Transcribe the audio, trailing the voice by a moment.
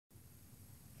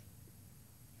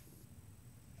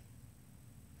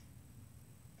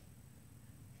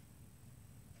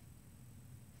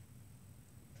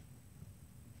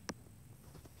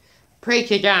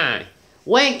Preacher Don,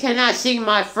 when can I see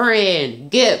my friend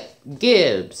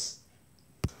Gibbs?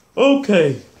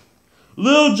 Okay.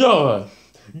 Lil John,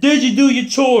 did you do your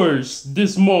chores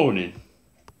this morning?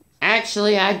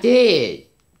 Actually, I did.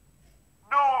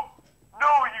 No,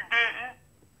 you didn't.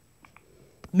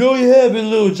 No, you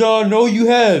haven't, Lil John. No, you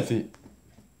haven't.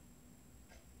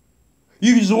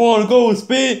 You just want to go and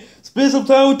spend some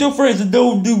time with your friends and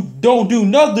don't do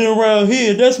nothing around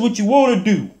here. That's what you want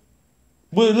to do.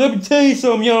 But let me tell you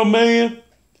something, young man.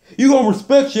 You gonna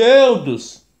respect your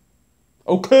elders,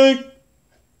 okay?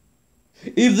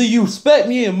 Either you respect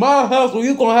me in my house or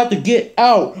you're gonna have to get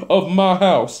out of my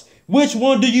house. Which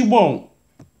one do you want?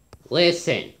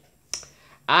 Listen,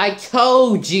 I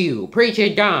told you,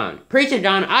 Preacher Don,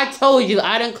 I told you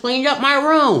I done cleaned up my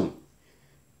room.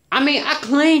 I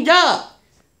cleaned up.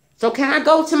 So can I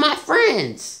go to my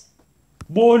friends?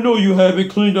 Boy, no, you haven't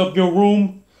cleaned up your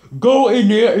room. Go in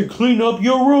there and clean up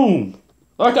your room.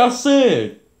 Like I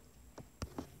said.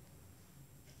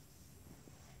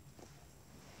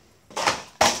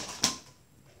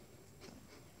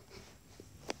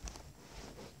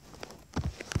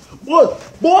 What?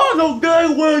 Boy, I know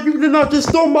dang well you did not just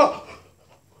stole my...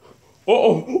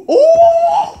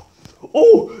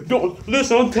 Don't...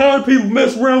 Listen, I'm tired of people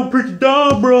messing around with Preacher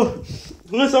Don, bro.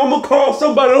 Listen, I'm gonna call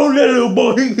somebody on that little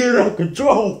boy. He get out of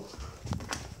control.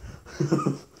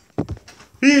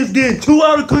 He is getting too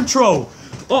out of control.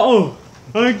 I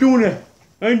ain't doing that.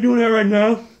 I ain't doing that right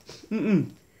now.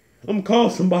 I'm gonna call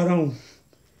somebody on.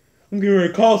 I'm getting ready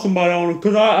to call somebody on him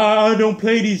because I don't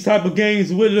play these type of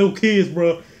games with little kids,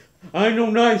 bro. I ain't no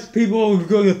nice people.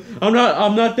 I'm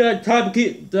not that type of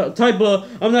kid.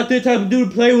 I'm not that type of dude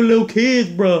to play with little kids,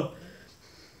 bro.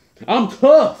 I'm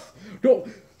tough.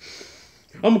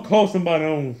 I'm gonna call somebody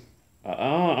on.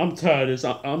 I'm tired of this.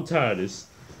 I'm tired of this.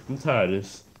 I'm tired of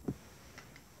this.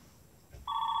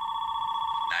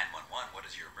 911, what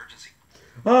is your emergency?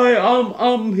 Hi,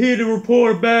 I'm here to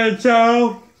report a bad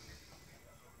child.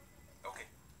 Okay.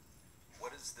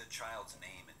 What is the child's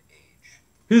name and age?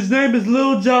 His name is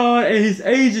Lil John and his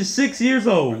age is 6 years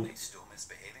Are old. they still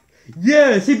misbehaving?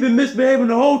 Yes, he's been misbehaving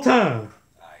the whole time.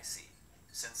 I see.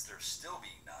 Since they're still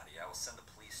being naughty, I will send the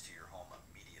police to your home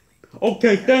immediately.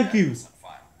 Okay, thank you. Address on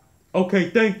file. Okay,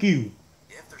 thank you.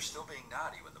 If they're still being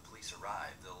naughty when the police arrive,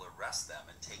 they'll arrest them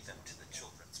and take them to the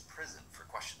children's prison for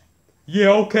questioning. Yeah,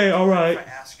 okay, alright. If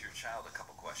I ask your child a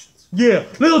couple questions. Yeah,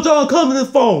 Lil John, come to the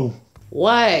phone.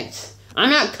 What? I'm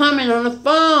not coming on the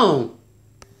phone.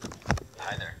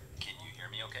 Hi there. Can you hear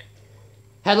me okay?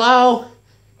 Hello?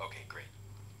 Okay, great.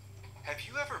 Have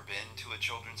you ever been to a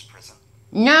children's prison?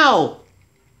 No.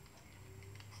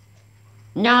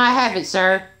 No, I haven't,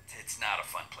 sir. It's not a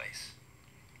fun place.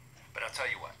 But I'll tell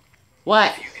you what.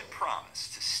 What? If you can promise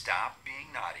to stop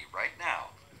being naughty right now,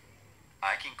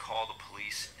 I can call the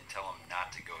police and tell them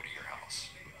not to go to your house.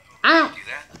 I don't... Do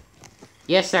that?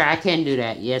 Yes, sir, I can do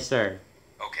that. Yes, sir.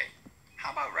 Okay.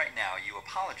 How about right now you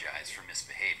apologize for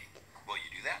misbehaving? Will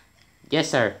you do that? Yes,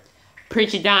 sir.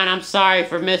 Preacher Don, I'm sorry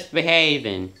for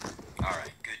misbehaving.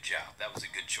 Alright, good job. That was a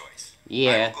good choice. I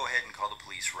Yeah. will go ahead and call the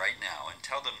police right now and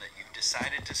tell them that you've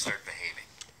decided to start behaving.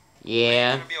 Yeah.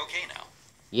 You're gonna be okay now.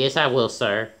 Yes, I will,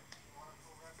 sir.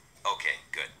 Okay,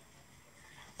 good.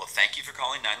 Well, thank you for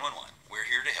calling 911. We're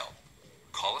here to help.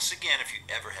 Call us again if you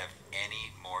ever have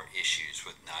any more issues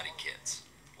with naughty kids.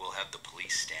 We'll have the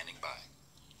police standing by.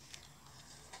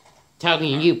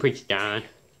 Talking to you, Preacher Don.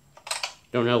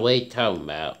 Don't know what you're talking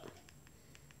about.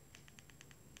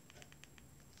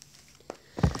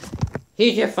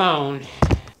 Here's your phone.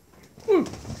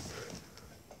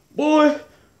 Boy.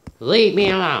 Leave me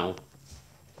alone.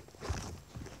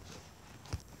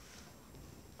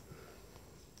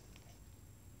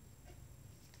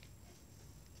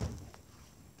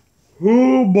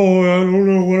 Oh boy, I don't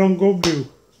know what I'm gonna do.